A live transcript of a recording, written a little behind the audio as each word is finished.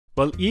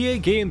Well, EA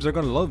Games are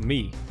gonna love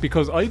me,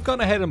 because I've gone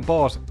ahead and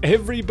bought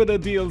every bit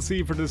of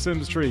DLC for The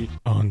Sims 3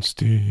 on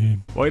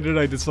Steam. Why did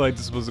I decide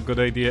this was a good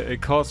idea?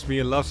 It cost me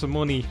a lot of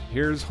money.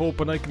 Here's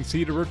hoping I can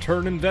see the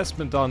return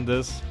investment on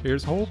this.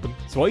 Here's hoping.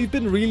 So I've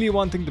been really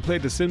wanting to play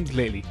The Sims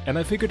lately, and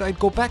I figured I'd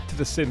go back to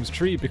The Sims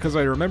 3 because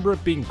I remember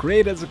it being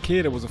great as a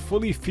kid. It was a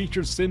fully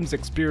featured Sims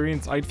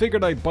experience. I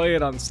figured I'd buy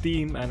it on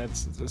Steam, and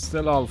it's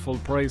still all full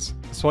price.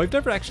 So I've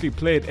never actually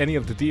played any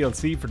of the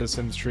DLC for The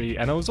Sims 3,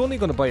 and I was only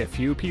going to buy a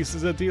few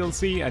pieces of DLC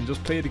and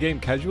just play the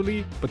game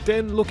casually, but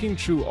then looking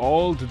through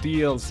all the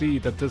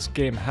DLC that this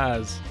game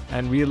has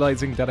and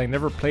realizing that I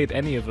never played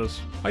any of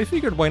it, I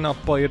figured why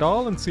not buy it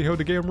all and see how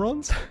the game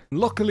runs.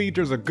 Luckily,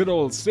 there's a good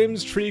old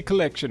Sims 3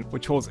 collection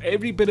which holds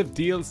every bit of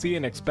DLC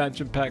and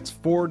expansion packs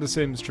for The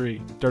Sims 3.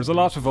 There's a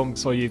lot of them,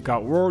 so you've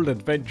got World,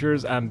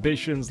 Adventures,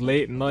 Ambitions,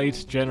 Late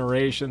Night,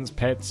 Generations,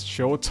 Pets,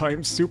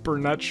 Showtime,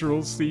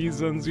 Supernatural,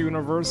 Seasons,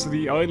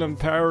 University, Island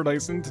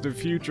Paradise, Into the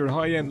Future,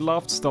 High-End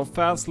Loft stuff,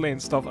 Fastlane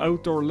stuff,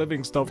 Outdoor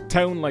Living stuff,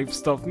 Town Life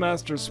stuff,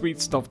 Master Suite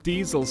stuff,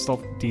 Diesel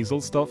stuff,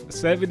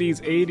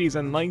 70s, 80s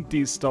and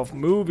 90s stuff,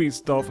 movie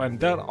stuff, and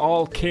that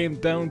all came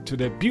down to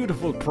the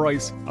beautiful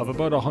price of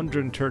about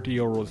 130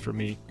 euros for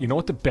me. You know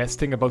what the best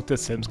thing about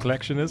this Sims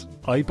collection is?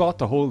 I bought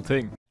the whole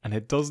thing. And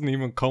it doesn't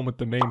even come with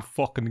the main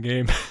fucking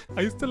game.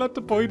 I still had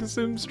to buy the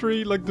Sims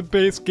 3, like the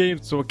base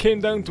game. So it came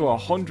down to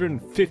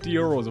 150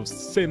 euros of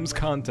Sims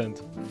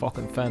content.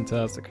 Fucking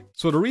fantastic.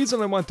 So the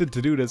reason I wanted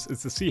to do this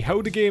is to see how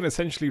the game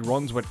essentially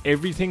runs with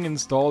everything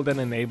installed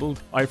and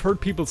enabled. I've heard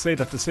people say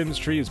that the Sims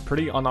 3 is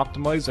pretty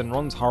unoptimized and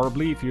runs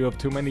horribly if you have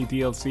too many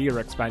DLC or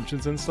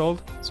expansions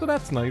installed. So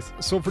that's nice.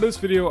 So for this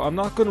video, I'm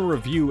not going to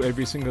review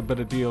every single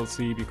bit of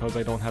DLC because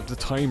I don't have the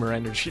time or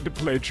energy to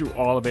play through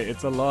all of it.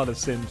 It's a lot of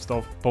Sim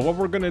stuff. But what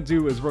we're going to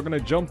do is we're going to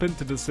jump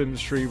into the Sims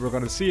 3. We're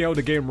going to see how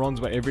the game runs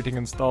with everything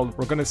installed.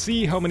 We're going to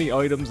see how many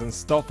items and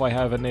stuff I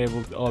have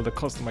enabled, all the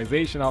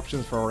customization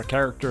options for our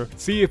character,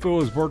 see if it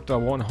was worth the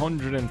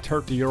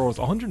 130 euros,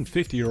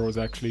 150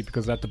 euros actually,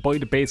 because I had to buy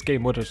the base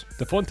game with it.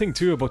 The fun thing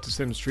too about the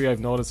Sims 3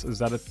 I've noticed is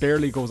that it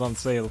barely goes on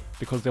sale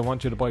because they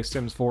want you to buy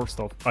Sims 4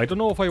 stuff. I don't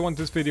know if I want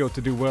this video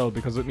to do well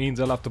because it means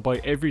I'll have to buy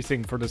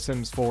everything for the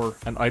Sims 4,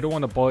 and I don't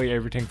want to buy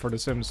everything for the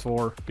Sims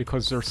 4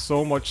 because there's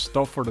so much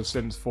stuff for the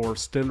Sims 4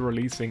 still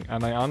releasing,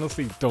 and I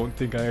honestly don't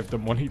think I have the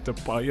money to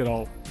buy it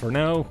all. For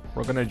now,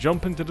 we're gonna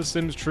jump into the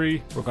Sims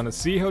 3, we're gonna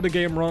see how the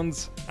game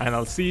runs, and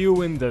I'll see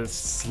you in the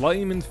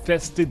slime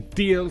infested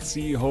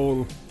DLC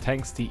hole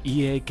thanks to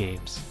EA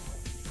Games.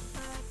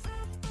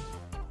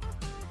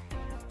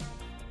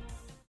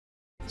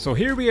 So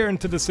here we are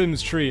into The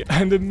Sims 3,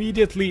 and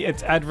immediately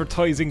it's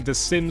advertising The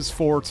Sims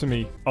 4 to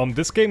me.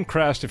 This game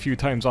crashed a few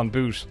times on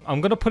boot.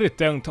 I'm gonna put it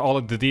down to all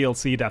of the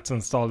DLC that's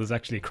installed is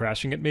actually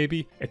crashing it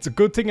maybe. It's a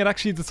good thing it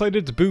actually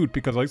decided to boot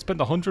because I spent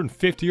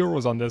 150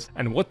 euros on this.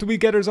 And what do we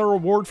get as our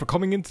reward for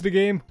coming into the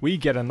game? We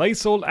get a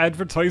nice old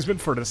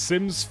advertisement for The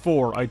Sims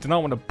 4. I do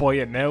not want to buy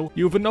it now.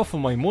 You have enough of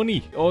my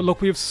money. Oh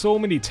look, we have so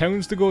many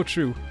towns to go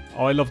through.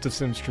 Oh, I love the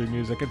Sims 3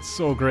 music, it's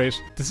so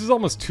great. This is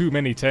almost too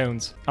many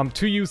towns. I'm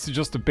too used to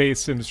just the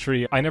base Sims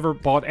 3. I never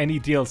bought any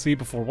DLC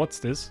before. What's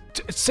this?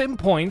 Sim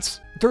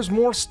points? There's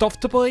more stuff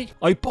to buy?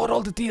 I bought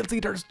all the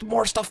DLC, there's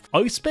more stuff.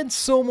 I spent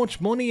so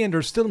much money and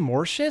there's still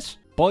more shit?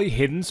 Buy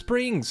Hidden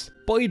Springs.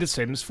 Buy The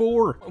Sims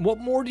 4. What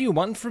more do you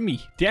want from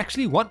me? Do you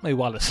actually want my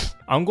wallet?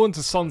 I'm going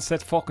to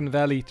Sunset fucking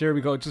Valley. There we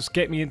go. Just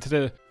get me into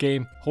the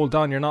game. Hold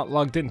on, you're not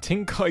logged in.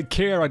 Think I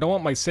care. I don't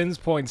want my Sims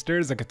points.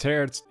 There's a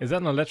guitar. Is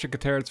that an electric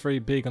guitar? It's very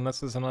big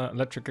unless it's an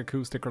electric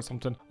acoustic or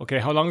something. Okay,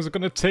 how long is it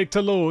going to take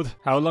to load?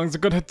 How long is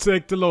it going to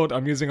take to load?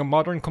 I'm using a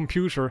modern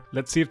computer.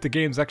 Let's see if the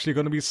game's actually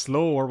going to be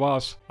slow or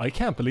what. I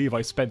can't believe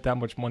I spent that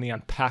much money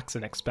on packs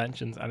and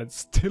expansions and it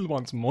still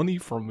wants money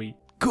from me.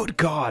 Good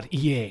God,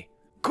 EA.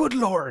 Good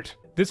lord!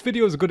 This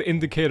video is a good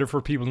indicator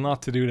for people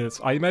not to do this.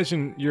 I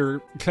imagine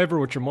you're clever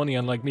with your money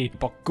unlike me,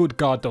 but good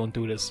God, don't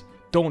do this.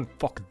 Don't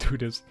fucking do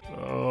this.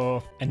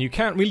 And you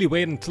can't really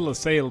wait until a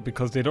sale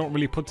because they don't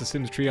really put The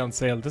Sims 3 on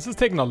sale. This is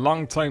taking a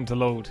long time to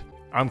load.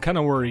 I'm kind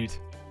of worried.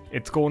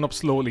 It's going up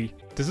slowly.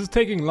 This is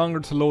taking longer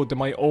to load than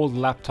my old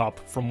laptop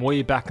from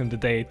way back in the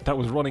day that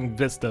was running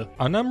Vista.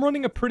 And I'm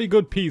running a pretty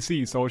good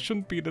PC, so it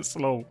shouldn't be this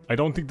slow. I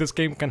don't think this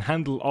game can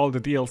handle all the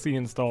DLC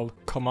installed.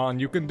 Come on,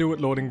 you can do it,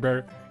 Loading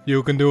Bear.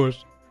 You can do it.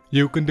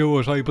 You can do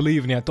it. I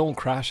believe in you. Don't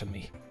crash on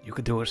me. You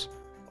can do it.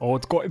 Oh,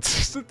 it's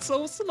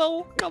so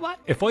slow. Come on.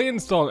 If I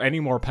install any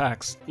more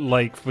packs,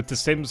 like with the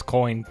Sims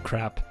coin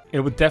crap, it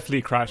would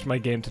definitely crash my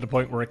game to the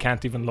point where it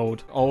can't even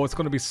load. Oh, it's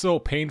going to be so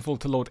painful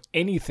to load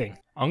anything.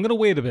 I'm going to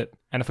wait a bit.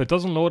 And if it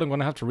doesn't load, I'm going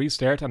to have to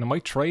restart and I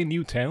might try a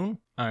new town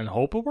and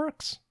hope it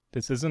works.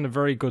 This isn't a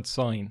very good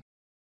sign.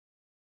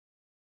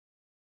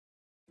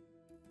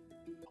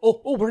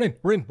 Oh, we're in.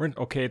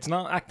 Okay, it's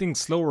not acting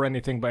slow or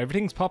anything, but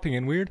everything's popping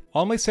in weird.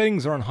 All my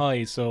settings are on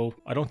high, so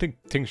I don't think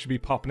things should be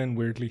popping in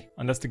weirdly.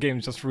 Unless the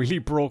game's just really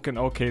broken.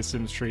 Okay,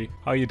 Sims 3,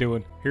 how you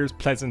doing? Here's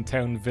Pleasant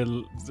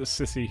Townville, the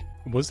city.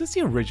 Was this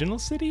the original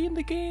city in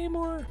the game,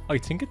 or? I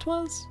think it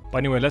was. But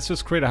anyway, let's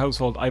just create a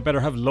household. I better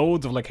have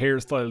loads of like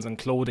hairstyles and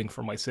clothing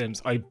for my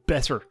Sims. I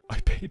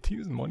paid to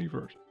use money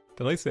for it.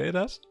 Did I say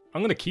that?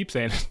 I'm gonna keep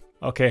saying it.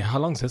 Okay, how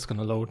long is this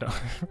gonna load now?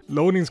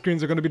 Loading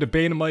screens are gonna be the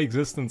bane of my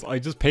existence. I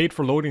just paid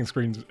for loading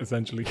screens,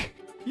 essentially.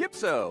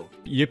 Yipso!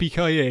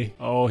 Yippee-ki-yay.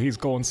 Oh, he's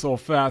going so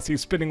fast.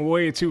 He's spinning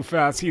way too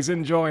fast. He's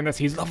enjoying it.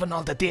 He's loving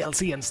all the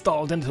DLC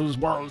installed into his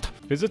world.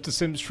 Visit The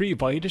Sims 3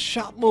 via the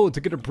shop mode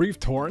to get a brief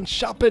tour and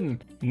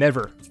shopping.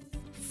 Never.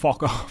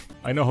 Fuck off.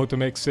 I know how to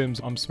make Sims.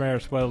 I'm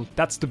smart. Well,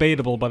 that's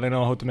debatable, but I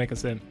know how to make a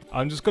Sim.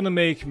 I'm just gonna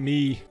make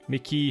me,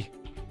 Mickey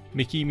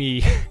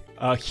me,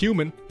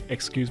 human.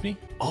 Excuse me?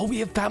 Oh, we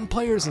have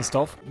vampires and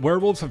stuff.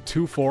 Werewolves have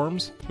 2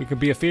 forms. We could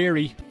be a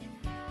fairy.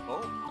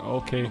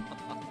 Okay.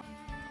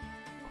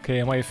 Okay,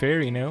 am I a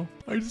fairy now?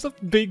 I just have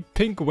big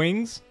pink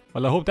wings.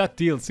 Well, I hope that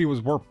DLC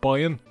was worth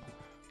buying.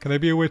 Can I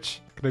be a witch?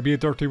 Can I be a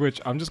dirty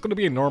witch? I'm just gonna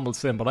be a normal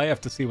Sim, but I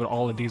have to see what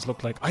all of these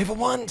look like. I have a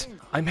wand!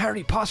 I'm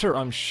Harry Potter!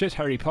 I'm shit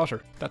Harry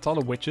Potter. That's all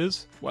a witch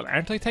is. Well,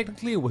 aren't I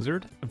technically a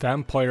wizard? A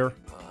vampire.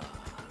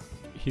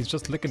 He's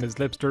just licking his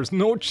lips. There's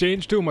no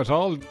change to him at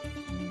all.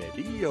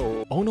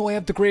 Oh no, I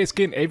have the grey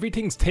skin.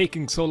 Everything's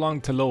taking so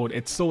long to load.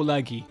 It's so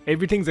laggy.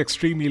 Everything's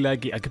extremely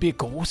laggy. I could be a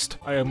ghost.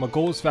 I am a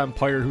ghost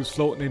vampire who's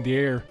floating in the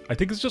air. I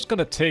think it's just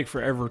gonna take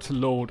forever to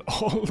load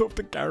all of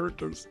the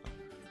characters.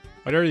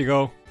 Oh, there you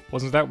go.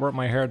 Wasn't that worth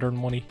my hard-earned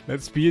money?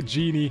 Let's be a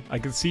genie. I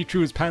can see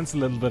through his pants a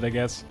little bit, I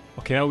guess.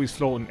 Okay, now he's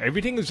floating.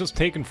 Everything is just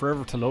taking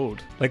forever to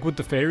load. Like, would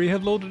the fairy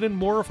have loaded in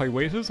more if I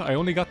waited? I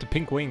only got the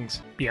pink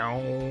wings. There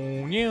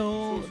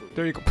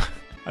you go.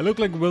 I look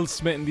like Will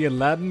Smith in the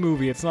Aladdin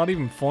movie. It's not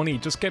even funny.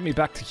 Just get me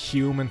back to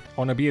human. I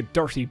want to be a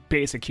dirty,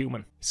 basic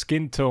human.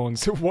 Skin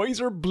tones. Why is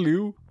there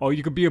blue? Oh,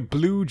 you could be a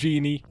blue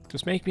genie.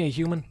 Just make me a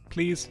human,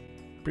 please.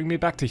 Bring me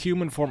back to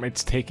human form.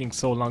 It's taking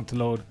so long to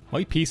load.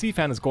 My PC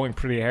fan is going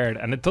pretty hard,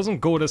 and it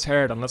doesn't go this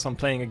hard unless I'm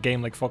playing a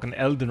game like fucking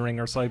Elden Ring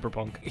or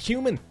Cyberpunk.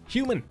 Human!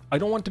 Human! I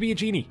don't want to be a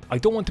genie. I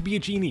don't want to be a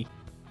genie.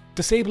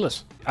 Disable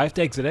it. I have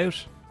to exit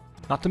out.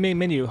 Not the main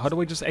menu. How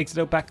do I just exit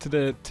out back to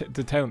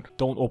the town?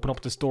 Don't open up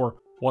the store.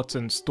 What's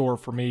in store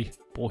for me?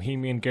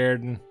 Bohemian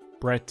Garden.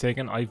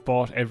 Breathtaking. I've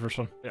bought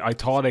everything. I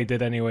thought I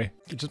did anyway.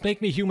 Just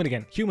make me human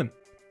again. Human.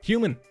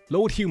 Human.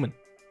 Load human.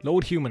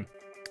 Load human.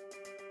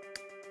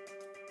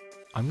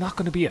 I'm not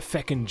gonna be a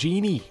feckin'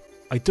 genie.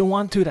 I don't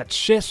want to, that's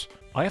shit.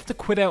 I have to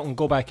quit out and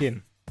go back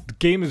in. The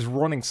game is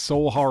running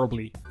so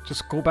horribly.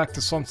 Just go back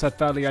to Sunset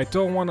Valley. I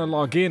don't want to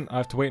log in. I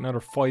have to wait another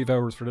 5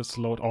 hours for this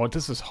to load. Oh,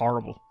 this is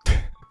horrible.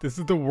 This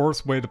is the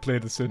worst way to play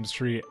The Sims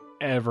 3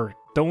 ever.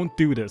 Don't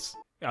do this.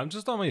 I'm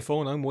just on my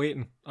phone. I'm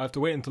waiting. I have to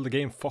wait until the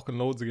game fucking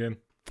loads again.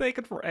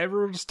 Taking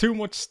forever. There's too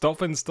much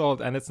stuff installed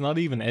and it's not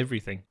even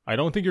everything. I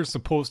don't think you're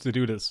supposed to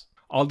do this.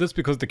 All this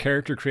because the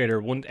character creator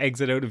wouldn't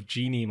exit out of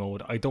genie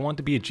mode. I don't want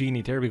to be a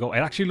genie. There we go. It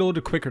actually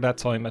loaded quicker that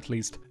time, at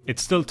least. It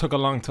still took a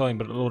long time,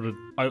 but it loaded...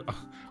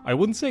 I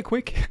wouldn't say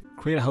quick.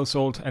 Create a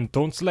household and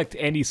don't select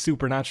any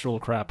supernatural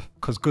crap,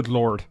 because good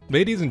lord.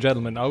 Ladies and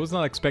gentlemen, I was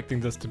not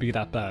expecting this to be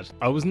that bad.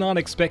 I was not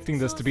expecting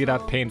this to be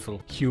that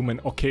painful. Human.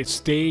 Okay,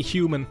 stay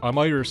human. I'm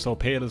Irish, so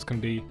pale as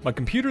can be. My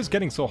computer's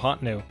getting so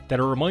hot now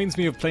that it reminds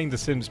me of playing The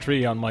Sims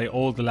 3 on my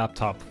old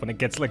laptop when it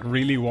gets like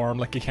really warm,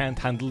 like you can't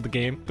handle the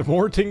game. The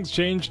more things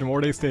change, the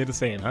more they stay the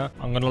same, huh?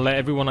 I'm gonna let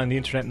everyone on the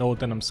internet know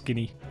that I'm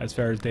skinny, as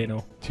far as they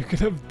know. You can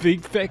have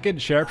big fucking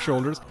sharp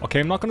shoulders. Okay,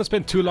 I'm not gonna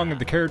spend too long on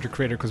the character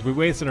creator because we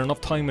wasted enough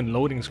time in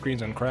loading screens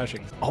and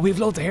crashing. Oh, we have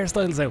loads of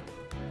hairstyles out.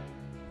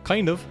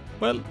 Kind of.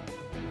 Well,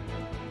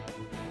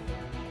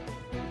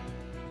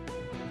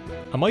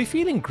 am I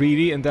feeling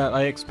greedy in that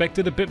I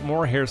expected a bit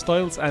more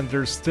hairstyles and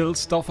there's still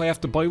stuff I have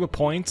to buy with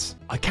points?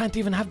 I can't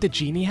even have the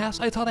genie hat?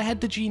 I thought I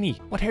had the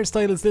genie. What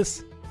hairstyle is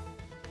this?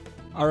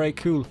 Alright,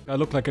 cool. I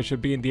look like I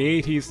should be in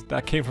the 80s.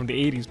 That came from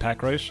the 80s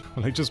pack, right?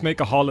 Will I just make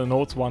a Hall &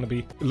 Oates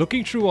wannabe?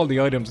 Looking through all the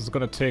items is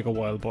gonna take a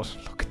while, but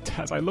look at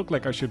that. I look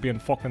like I should be in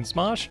fucking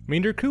Smash. I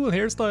mean, they're cool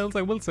hairstyles,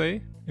 I will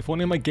say. If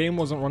only my game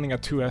wasn't running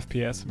at 2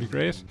 FPS, it'd be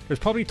great. There's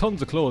probably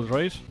tons of clothes,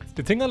 right?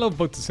 The thing I love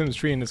about The Sims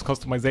 3 and its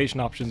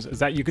customization options is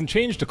that you can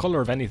change the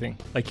color of anything.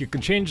 Like, you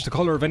can change the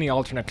color of any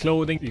alternate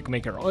clothing, you can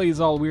make your eyes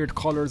all weird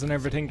colors and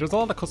everything. There's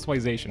all the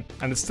customization,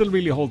 and it still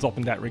really holds up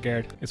in that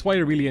regard. It's why I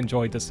really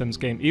enjoyed The Sims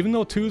game. Even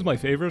though 2 is my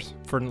favorite,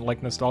 for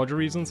like nostalgia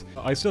reasons,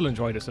 I still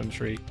enjoy The Sims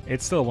 3.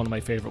 It's still one of my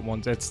favorite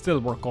ones. It's still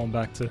worth going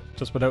back to,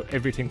 just without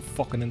everything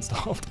fucking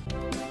installed.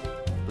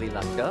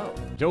 Let's go.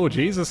 Oh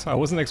Jesus, I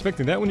wasn't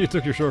expecting that when you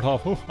took your shirt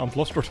off. Oh, I'm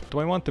flustered. Do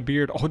I want the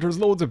beard? Oh, there's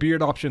loads of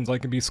beard options. I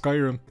can be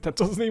Skyrim. That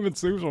doesn't even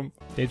suit him.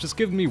 They've just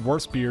given me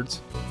worse beards.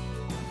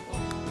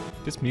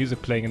 This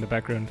music playing in the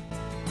background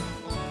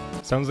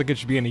sounds like it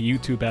should be in a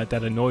YouTube ad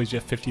that annoys you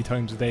 50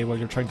 times a day while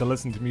you're trying to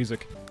listen to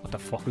music. What the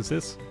fuck is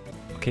this?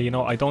 Okay, you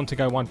know, I don't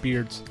think I want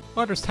beards.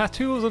 Oh, there's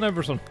tattoos on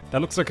everything. That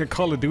looks like a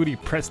Call of Duty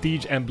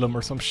prestige emblem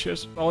or some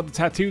shit. Oh, the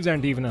tattoos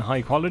aren't even in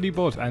high quality,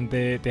 bud, and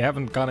they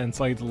haven't got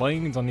inside the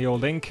lines on the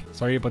old ink.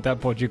 Sorry about that,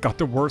 bud. You got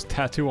the worst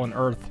tattoo on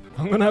earth.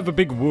 I'm gonna have a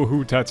big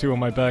woohoo tattoo on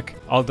my back.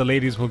 All the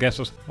ladies will get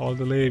it. All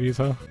the ladies,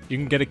 huh? You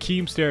can get a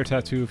Keemstar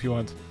tattoo if you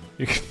want.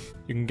 You can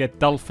You can get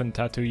dolphin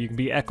tattoo. You can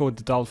be Echo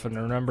the Dolphin.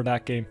 I remember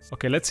that game.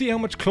 Okay, let's see how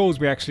much clothes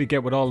we actually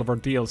get with all of our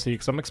DLC,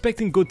 because I'm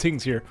expecting good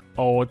things here.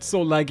 Oh, it's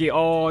so laggy.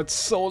 Oh, it's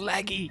so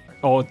laggy.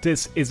 Oh,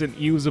 this isn't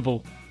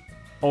usable.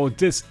 Oh,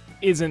 this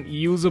isn't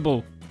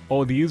usable.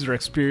 Oh, the user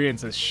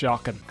experience is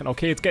shocking.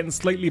 Okay, it's getting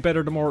slightly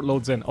better the more it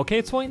loads in. Okay,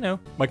 it's fine now.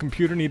 My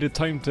computer needed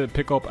time to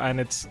pick up, and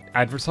it's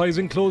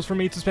advertising clothes for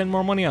me to spend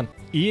more money on.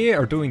 EA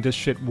are doing this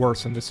shit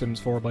worse than The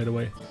Sims 4, by the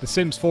way. The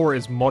Sims 4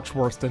 is much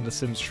worse than The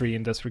Sims 3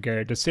 in this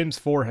regard. The Sims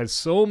 4 has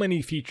so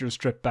many features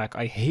stripped back.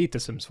 I hate The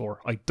Sims 4.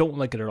 I don't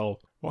like it at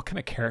all. What kind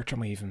of character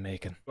am I even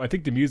making? I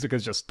think the music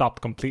has just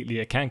stopped completely.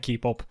 I can't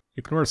keep up.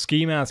 You can wear a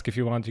ski mask if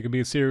you want. You can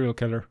be a serial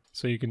killer.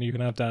 So you can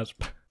have that.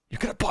 You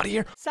got a body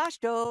hair.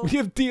 Sashto. We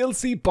have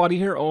DLC body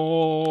hair.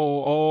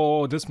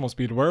 Oh, this must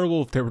be the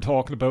werewolf they were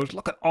talking about.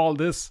 Look at all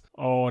this.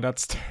 Oh,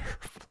 that's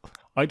terrible.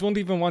 I don't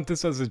even want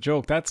this as a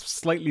joke. That's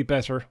slightly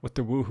better with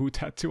the woohoo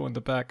tattoo on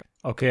the back.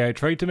 Okay, I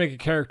tried to make a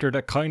character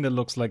that kind of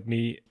looks like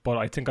me, but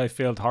I think I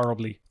failed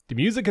horribly. The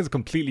music has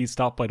completely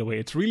stopped, by the way.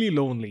 It's really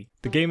lonely.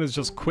 The game has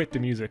just quit the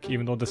music,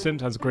 even though The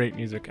Sims has great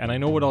music. And I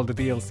know with all the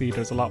DLC,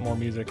 there's a lot more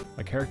music.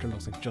 My character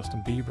looks like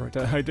Justin Bieber.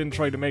 I didn't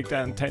try to make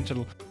that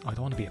intentional. I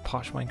don't want to be a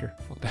posh wanker.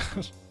 Fuck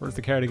that. Where's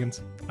the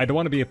cardigans? I don't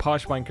want to be a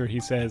posh wanker,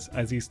 he says,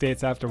 as he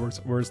states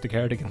afterwards, where's the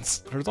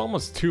cardigans? There's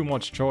almost too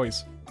much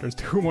choice. There's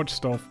too much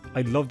stuff.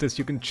 I love this.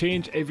 You can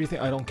change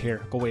everything. I don't care.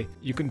 Go away.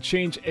 You can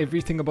change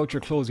everything about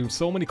your clothes. You have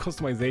so many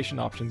customization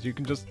options. You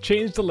can just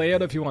change the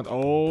layout if you want.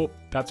 Oh,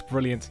 that's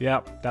brilliant.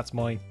 Yeah, that's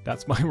mine.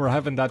 That's mine. We're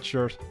having that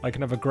shirt. I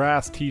can have a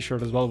grass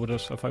t-shirt as well with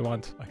it if I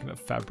want. I can have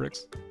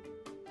fabrics.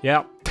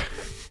 Yeah.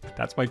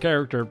 That's my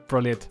character.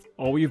 Brilliant.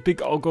 Oh, we have big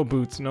Uggo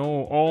boots.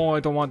 No. Oh, I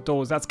don't want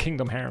those. That's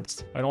Kingdom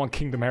Hearts. I don't want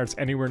Kingdom Hearts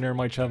anywhere near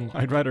my channel.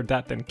 I'd rather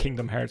that than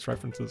Kingdom Hearts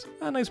references.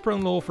 And nice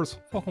brown loafers.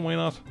 Fucking why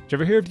not? Did you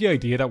ever hear of the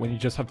idea that when you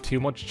just have too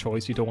much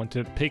choice, you don't want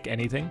to pick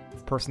anything?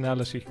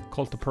 Personality.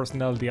 Cult of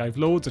personality. I have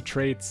loads of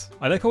traits.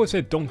 I like how I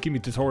said don't give me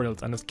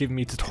tutorials, and it's giving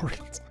me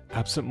tutorials.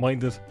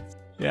 Absent-minded.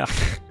 Yeah,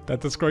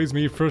 that describes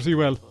me pretty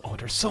well. Oh,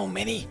 there's so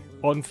many.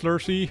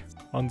 Unflirty.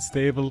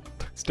 Unstable.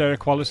 Star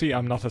quality.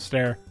 I'm not a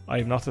star. I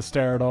am not a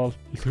star at all.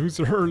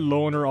 Loser,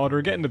 loner. Oh,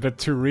 they're getting a bit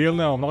too real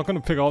now. I'm not going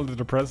to pick all the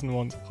depressing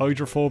ones.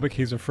 Hydrophobic.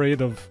 He's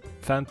afraid of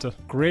Fanta.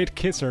 Great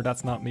kisser.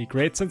 That's not me.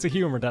 Great sense of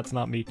humor. That's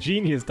not me.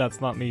 Genius.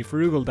 That's not me.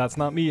 Frugal. That's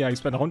not me. I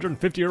spent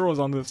 150 euros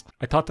on this.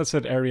 I thought that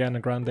said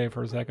Ariana Grande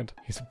for a second.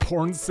 He's a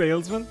porn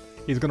salesman.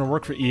 He's gonna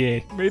work for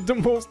EA. Made the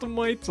most of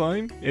my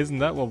time. Isn't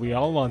that what we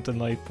all want in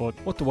life? But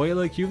what do I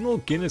like? You've no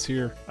Guinness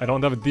here. I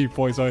don't have a deep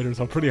voice either,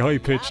 so I'm pretty high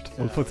pitched.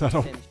 We'll put that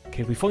up.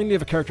 Okay, we finally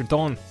have a character.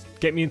 Dawn.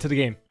 Get me into the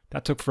game.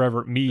 That took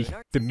forever. Me.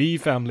 The me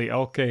family.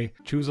 Okay.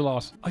 Choose a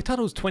lot. I thought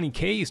it was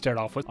 20k you start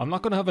off with. I'm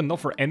not going to have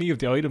enough for any of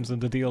the items in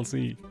the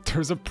DLC.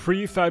 There's a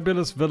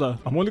pre-fabulous villa.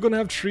 I'm only going to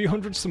have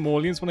 300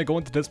 simoleons when I go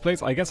into this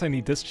place. I guess I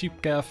need this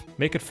cheap gaff.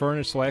 Make it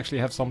furnished so I actually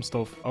have some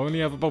stuff. I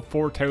only have about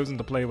 4,000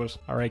 to play with.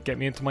 Alright, get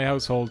me into my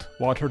household.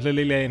 Water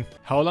Lily Lane.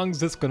 How long is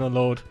this going to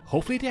load?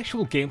 Hopefully the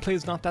actual gameplay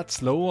is not that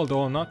slow,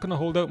 although I'm not going to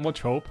hold out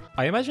much hope.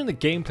 I imagine the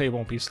gameplay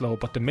won't be slow,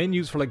 but the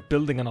menus for like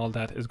building and all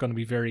that is going to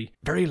be very,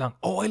 very long.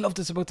 Oh, I love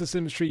this about The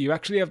Sims 3. You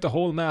actually have the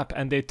whole map,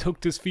 and they took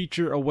this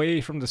feature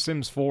away from The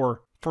Sims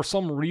 4 for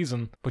some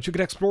reason. But you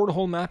could explore the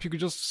whole map. You could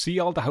just see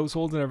all the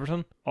households and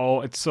everything.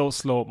 Oh, it's so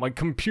slow. My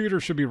computer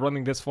should be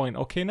running this fine.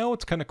 Okay, now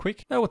it's kind of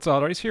quick. Now it's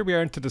alright. Here we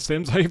are into The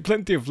Sims. I have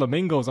plenty of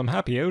flamingos. I'm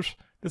happy out.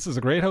 This is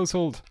a great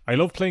household. I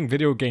love playing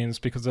video games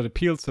because it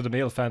appeals to the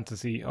male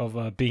fantasy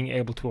of being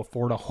able to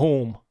afford a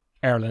home.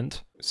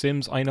 Ireland.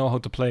 Sims, I know how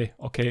to play.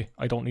 Okay,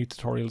 I don't need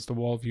tutorials. The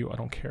wall view, I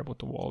don't care about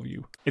the wall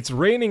view. It's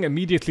raining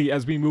immediately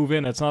as we move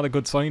in. It's not a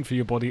good sign for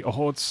you, buddy.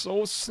 Oh, it's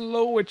so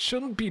slow. It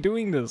shouldn't be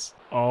doing this.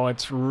 Oh,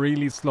 it's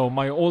really slow.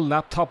 My old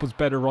laptop was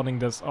better running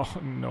this. Oh,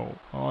 no.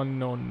 Oh,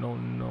 no, no,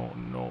 no,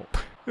 no.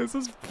 This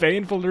is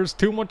painful. There's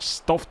too much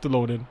stuff to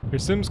load in. Your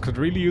Sims could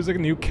really use a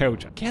new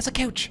couch. He has a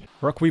couch.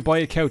 Where can we buy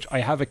a couch? I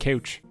have a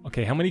couch.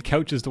 Okay, how many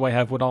couches do I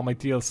have with all my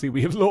DLC?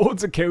 We have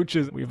loads of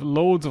couches. We have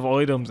loads of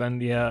items,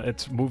 and yeah,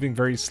 it's moving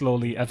very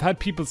slowly. I've had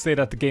people say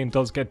that the game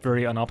does get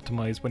very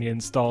unoptimized when you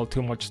install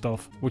too much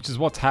stuff, which is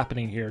what's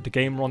happening here. The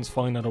game runs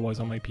fine otherwise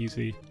on my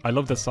PC. I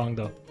love this song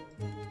though.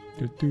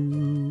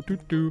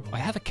 I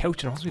have a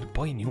couch and I want me to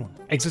buy a new one.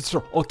 Exit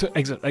store. Oh, to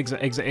exit.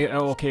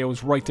 Oh, okay, it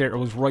was right there. It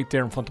was right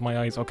there in front of my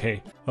eyes.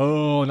 Okay.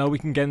 Oh, now we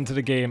can get into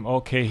the game.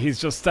 Okay, he's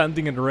just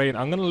standing in the rain.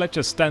 I'm gonna let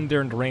you stand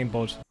there in the rain,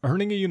 bud.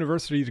 Earning a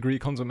university degree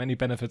comes with many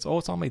benefits. Oh,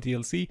 it's on my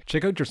DLC.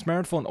 Check out your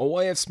smartphone. Oh,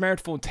 I have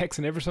smartphone text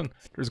and everything.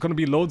 There's gonna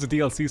be loads of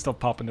DLC stuff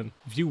popping in.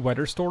 View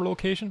weather store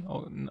location.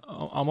 Oh,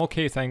 no, I'm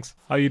okay, thanks.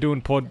 How you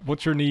doing, Pud?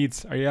 What's your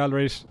needs? Are you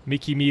alright?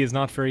 Mickey Me is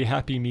not very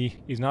happy, me.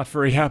 He's not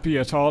very happy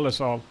at all.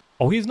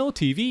 Oh, he has no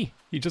TV.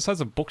 He just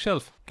has a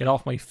bookshelf. Get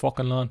off my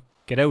fucking lawn.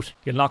 Get out.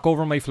 You'll knock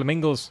over my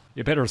flamingos.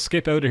 You better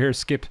skip out of here,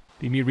 Skip.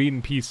 Leave me read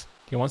in peace.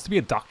 He wants to be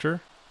a doctor?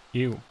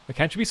 Ew.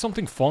 Can't you be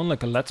something fun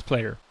like a Let's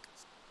Player?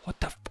 What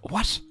the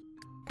what?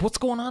 What's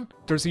going on?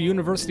 There's a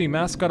university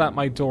mascot at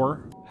my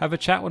door. Have a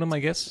chat with him, I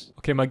guess.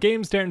 Okay, my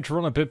game's starting to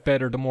run a bit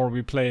better the more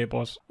we play,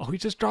 but... Oh, he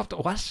just dropped...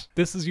 What?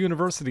 This is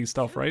university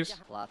stuff, right?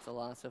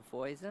 Lots of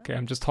poison. Okay,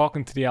 I'm just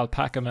talking to the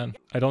alpaca man.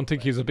 I don't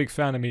think he's a big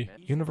fan of me.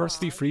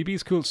 University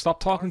freebies? Cool. Stop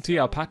talking to the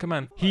alpaca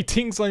man. He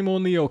thinks I'm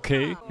only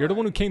okay. You're the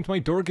one who came to my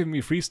door giving me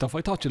free stuff.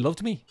 I thought you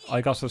loved me.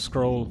 I got to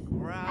scroll.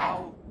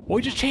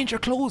 Why'd you change your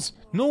clothes?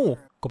 No.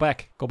 Go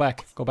back. Go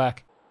back. Go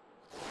back.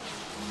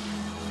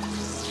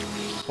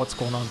 What's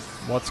going on?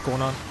 What's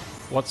going on?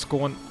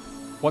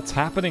 What's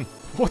happening?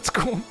 What's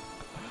going...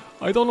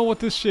 I don't know what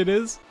this shit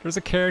is. There's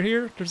a car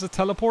here. There's a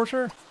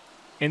teleporter.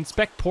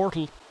 Inspect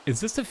portal. Is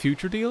this the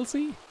future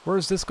DLC? Where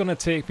is this gonna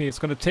take me? It's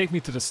gonna take me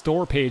to the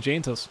store page,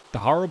 ain't it? The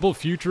horrible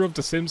future of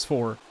The Sims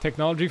 4.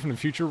 Technology from the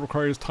future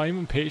requires time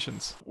and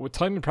patience. With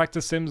time and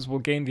practice, Sims will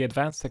gain the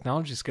advanced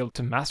technology skill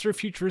to master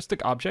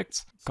futuristic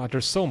objects. God,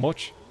 there's so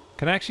much.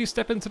 Can I actually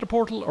step into the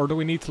portal, or do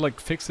we need to like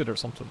fix it or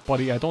something?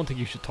 Buddy, I don't think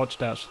you should touch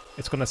that.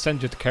 It's gonna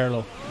send you to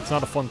Carlo. It's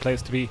not a fun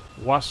place to be.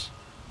 What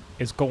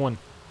is going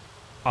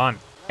on?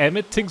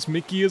 Emmett thinks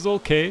Mickey is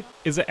okay.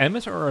 Is it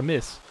Emmett or a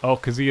miss? Oh,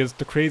 because he has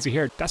the crazy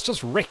hair. That's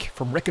just Rick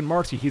from Rick and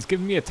Morty. He's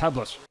giving me a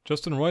tablet.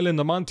 Justin Roiland,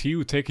 I'm on to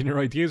you, taking your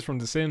ideas from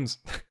The Sims.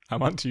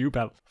 I'm on to you,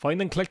 pal.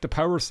 Find and collect the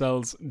power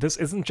cells. This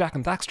isn't Jack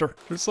and Daxter.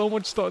 There's so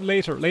much stuff.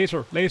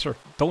 Later.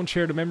 Don't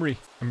share the memory.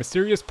 A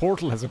mysterious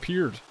portal has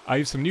appeared. I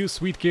have some new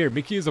sweet gear.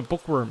 Mickey is a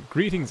bookworm.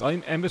 Greetings,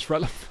 I'm Emmett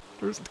Relevant.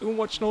 There's too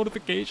much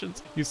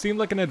notifications. You seem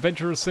like an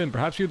adventurous sim.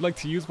 Perhaps you'd like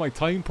to use my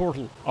time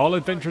portal. All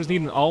adventurers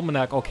need an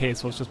almanac. Okay,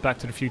 so it's just Back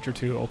to the Future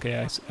too.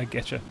 Okay, I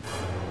get you.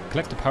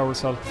 Collect the power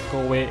cell. Go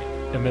away,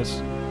 Emmett.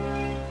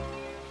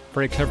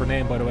 Very clever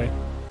name, by the way.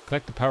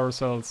 Collect the power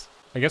cells.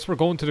 I guess we're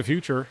going to the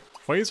future.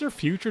 Why is there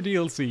future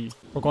DLC?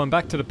 We're going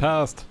back to the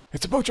past.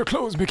 It's about your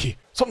clothes, Mickey.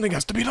 Something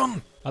has to be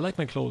done. I like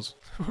my clothes.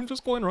 I'm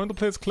just going around the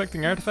place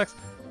collecting artifacts.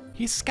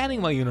 He's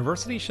scanning my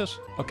university shit.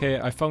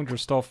 Okay, I found your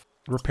stuff.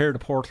 Repair the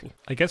portal.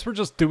 I guess we're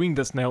just doing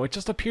this now. It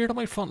just appeared on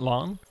my front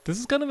lawn. This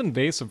is kind of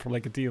invasive for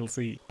like a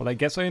DLC, but I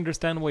guess I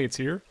understand why it's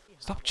here.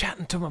 Stop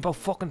chatting to him about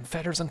fucking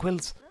feathers and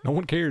quills. No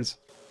one cares.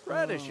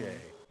 Radishes.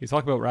 He's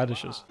talking about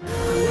radishes.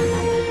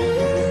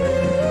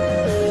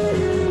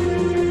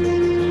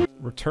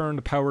 Return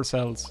the power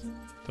cells.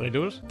 Did I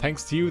do it?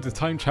 Thanks to you, the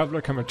time traveler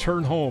can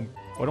return home.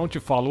 Why don't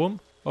you follow him?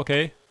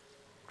 Okay.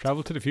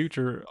 Travel to the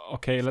future.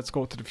 Okay, let's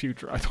go to the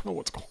future. I don't know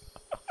what's going on.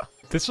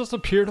 This just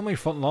appeared on my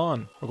front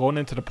lawn. We're going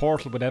into the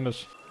portal with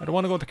Emmett. I don't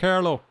want to go to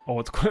Carlo. Oh,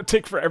 it's going to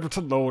take forever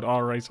to load.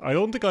 Alright, I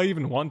don't think I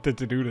even wanted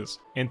to do this.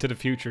 Into the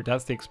future,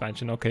 that's the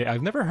expansion. Okay,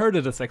 I've never heard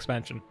of this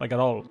expansion, like at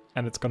all.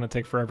 And it's going to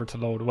take forever to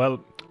load.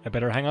 Well, I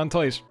better hang on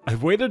tight.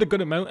 I've waited a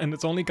good amount and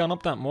it's only gone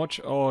up that much.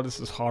 Oh, this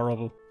is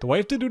horrible. Do I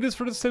have to do this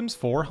for The Sims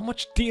 4? How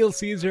much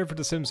DLC is there for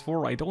The Sims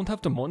 4? I don't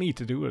have the money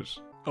to do it.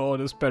 Oh,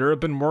 this better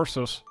have been worth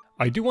it.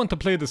 I do want to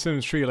play The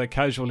Sims 3 like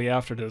casually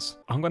after this.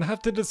 I'm gonna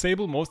have to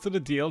disable most of the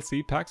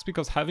DLC packs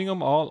because having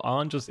them all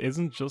on just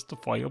isn't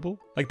justifiable.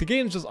 Like the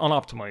game's just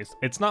unoptimized.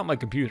 It's not my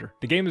computer.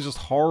 The game is just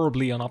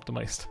horribly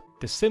unoptimized.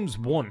 The Sims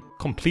 1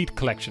 complete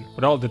collection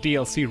with all the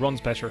DLC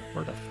runs better.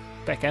 Where the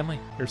feck am I?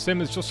 Your sim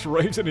has just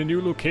arrived in a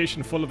new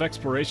location full of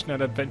exploration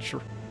and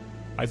adventure.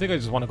 I think I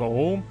just want to go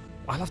home.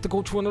 I'll have to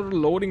go through another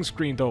loading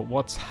screen though.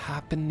 What's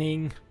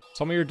happening?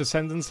 Some of your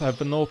descendants have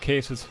been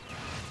located.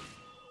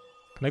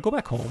 Can I go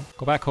back home?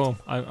 Go back home.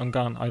 I'm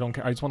gone. I don't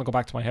care. I just want to go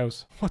back to my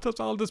house. What does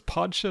all this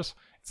pod shit?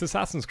 It's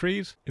Assassin's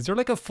Creed. Is there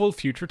like a full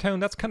future town?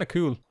 That's kind of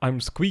cool.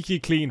 I'm squeaky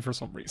clean for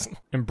some reason.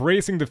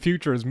 Embracing the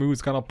future as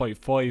mood's gone up by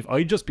 5.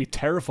 I'd just be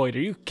terrified. Are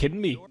you kidding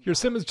me? Your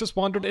sim has just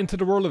wandered into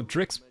the world of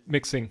Drix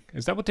mixing.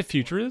 Is that what the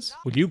future is?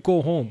 Will you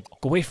go home?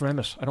 Go away from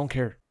Emmett. I don't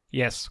care.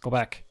 Yes, go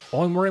back.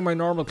 Oh, I'm wearing my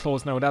normal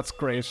clothes now. That's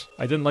great.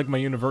 I didn't like my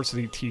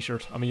university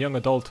t-shirt. I'm a young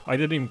adult. I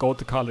didn't even go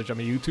to college. I'm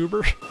a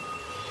YouTuber.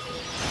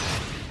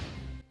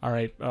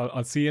 Alright,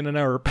 I'll see you in an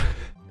hour.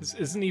 This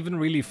isn't even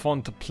really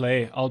fun to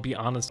play, I'll be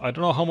honest. I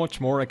don't know how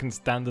much more I can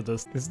stand of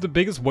this. This is the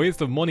biggest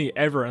waste of money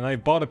ever, and I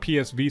bought a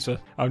PS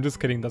Vita. I'm just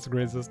kidding, that's a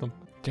great system.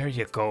 There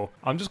you go.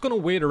 I'm just gonna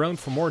wait around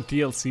for more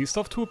DLC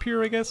stuff to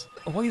appear, I guess.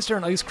 Why is there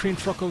an ice cream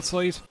truck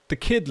outside? The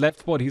kid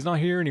left, but he's not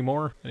here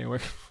anymore. Anyway.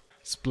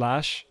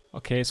 Splash.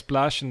 Okay,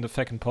 splash in the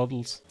feckin'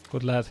 puddles.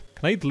 Good lad.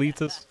 Can I delete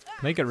this?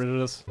 Can I get rid of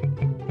this?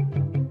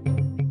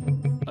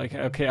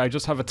 Okay, I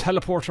just have a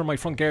teleporter in my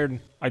front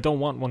garden. I don't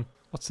want one.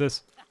 What's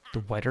this? The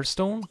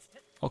Weatherstone?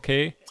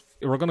 Okay.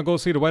 We're gonna go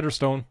see the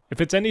Weatherstone.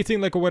 If it's anything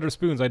like a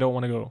Weatherspoons, I don't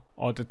want to go.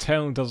 Oh, the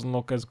town doesn't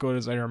look as good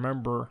as I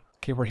remember.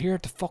 Okay, we're here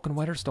at the fucking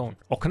Weatherstone.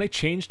 Oh, can I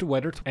change the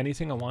weather to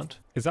anything I want?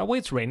 Is that why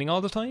it's raining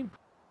all the time?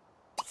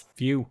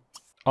 Phew.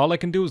 All I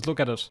can do is look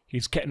at it.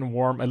 He's getting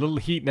warm. A little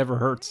heat never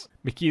hurts.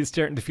 Mickey is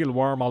starting to feel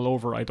warm all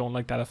over. I don't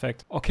like that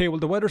effect. Okay, well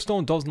the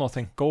Weatherstone does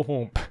nothing. Go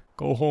home.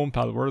 Go home,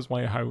 pal. Where's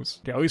my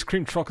house? The ice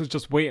cream truck is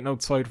just waiting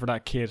outside for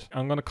that kid.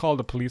 I'm gonna call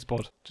the police,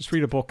 bud. Just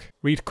read a book.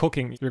 Read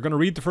cooking. You're gonna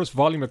read the first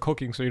volume of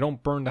cooking so you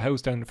don't burn the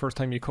house down the first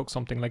time you cook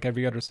something like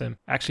every other sim.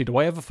 Actually, do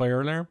I have a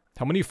fire alarm?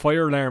 How many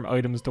fire alarm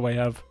items do I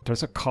have?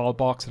 There's a call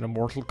box, an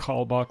immortal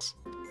call box.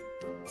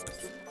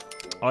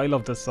 I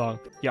love this song.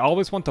 You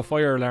always want the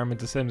fire alarm in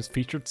The Sims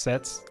featured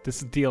sets.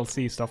 This is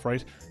DLC stuff,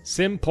 right?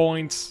 Sim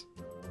Points,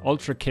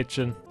 Ultra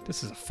Kitchen.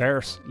 This is a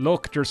farce.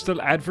 Look, they're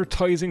still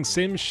advertising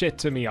Sim shit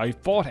to me.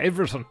 I've bought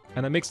everything,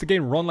 and it makes the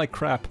game run like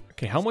crap.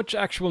 Okay, how much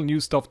actual new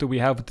stuff do we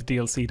have with the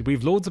DLC? Do we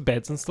have loads of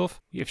beds and stuff?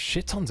 We have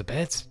shit tons of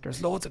beds.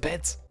 There's loads of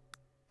beds.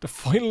 The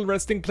final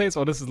resting place?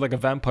 Oh, this is like a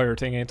vampire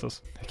thing, ain't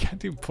it? I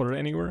can't even put it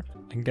anywhere.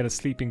 I can get a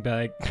sleeping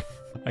bag.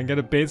 I can get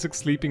a basic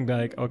sleeping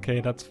bag. Okay,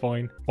 that's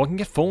fine. Oh, I can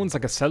get phones,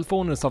 like a cell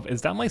phone and stuff.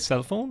 Is that my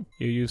cell phone?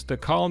 You used to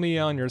call me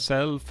on your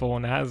cell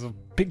phone. It has a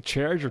big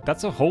charger.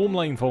 That's a home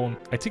line phone.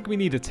 I think we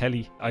need a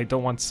telly. I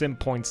don't want Sim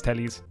Points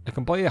tellies. I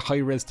can buy a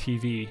high-res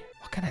TV.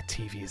 What kind of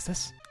TV is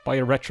this? Buy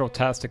a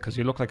Retrotastic because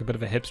you look like a bit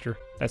of a hipster.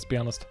 Let's be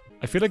honest.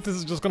 I feel like this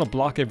is just going to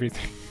block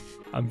everything.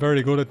 I'm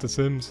very good at The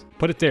Sims.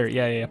 Put it there.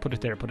 Yeah, put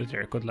it there. Put it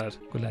there. Good lad.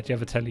 Good lad. You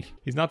have a telly.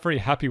 He's not very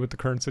happy with the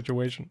current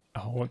situation.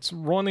 Oh, it's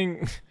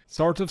running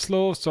sort of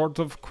slow, sort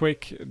of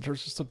quick.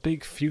 There's just a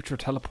big future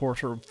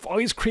teleporter.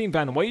 Ice cream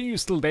van. Why are you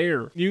still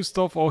there? New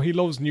stuff. Oh, he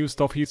loves new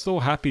stuff. He's so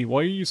happy.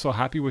 Why are you so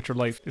happy with your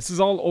life? This is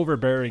all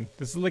overbearing.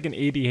 This is like an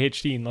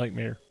ADHD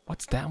nightmare.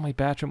 What's that in my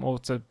bathroom? Oh,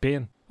 it's a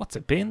bin. What's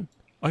a bin?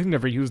 I've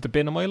never used a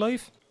bin in my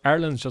life.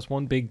 Ireland's just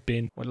one big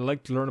bin. Would I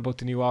like to learn about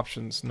the new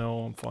options? No,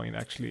 I'm fine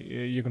actually.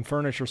 You can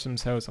furnish your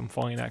Sim's house, I'm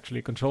fine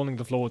actually. Controlling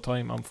the flow of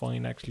time, I'm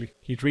fine actually.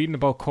 He's reading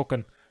about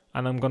cooking,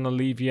 and I'm gonna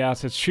leave you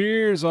at it.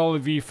 Cheers all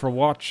of you for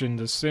watching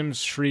The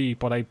Sims 3,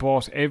 but I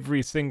bought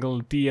every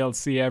single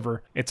DLC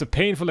ever. It's a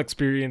painful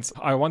experience.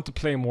 I want to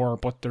play more,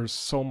 but there's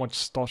so much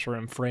stutter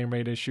and frame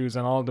rate issues,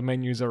 and all the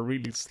menus are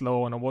really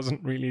slow, and it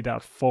wasn't really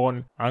that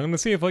fun. I'm gonna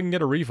see if I can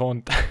get a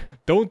refund.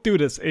 Don't do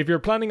this. If you're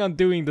planning on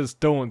doing this,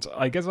 don't.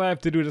 I guess I have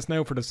to do this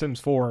now for The Sims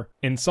 4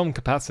 in some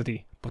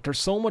capacity. But there's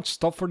so much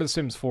stuff for The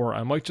Sims 4,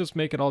 I might just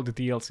make it all the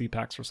DLC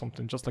packs or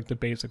something, just like the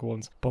basic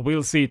ones. But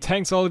we'll see.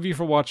 Thanks all of you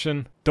for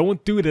watching.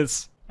 Don't do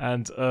this.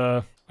 And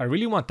I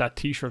really want that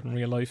t-shirt in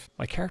real life.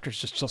 My character's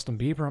just Justin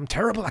Bieber. I'm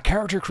terrible at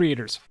character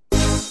creators.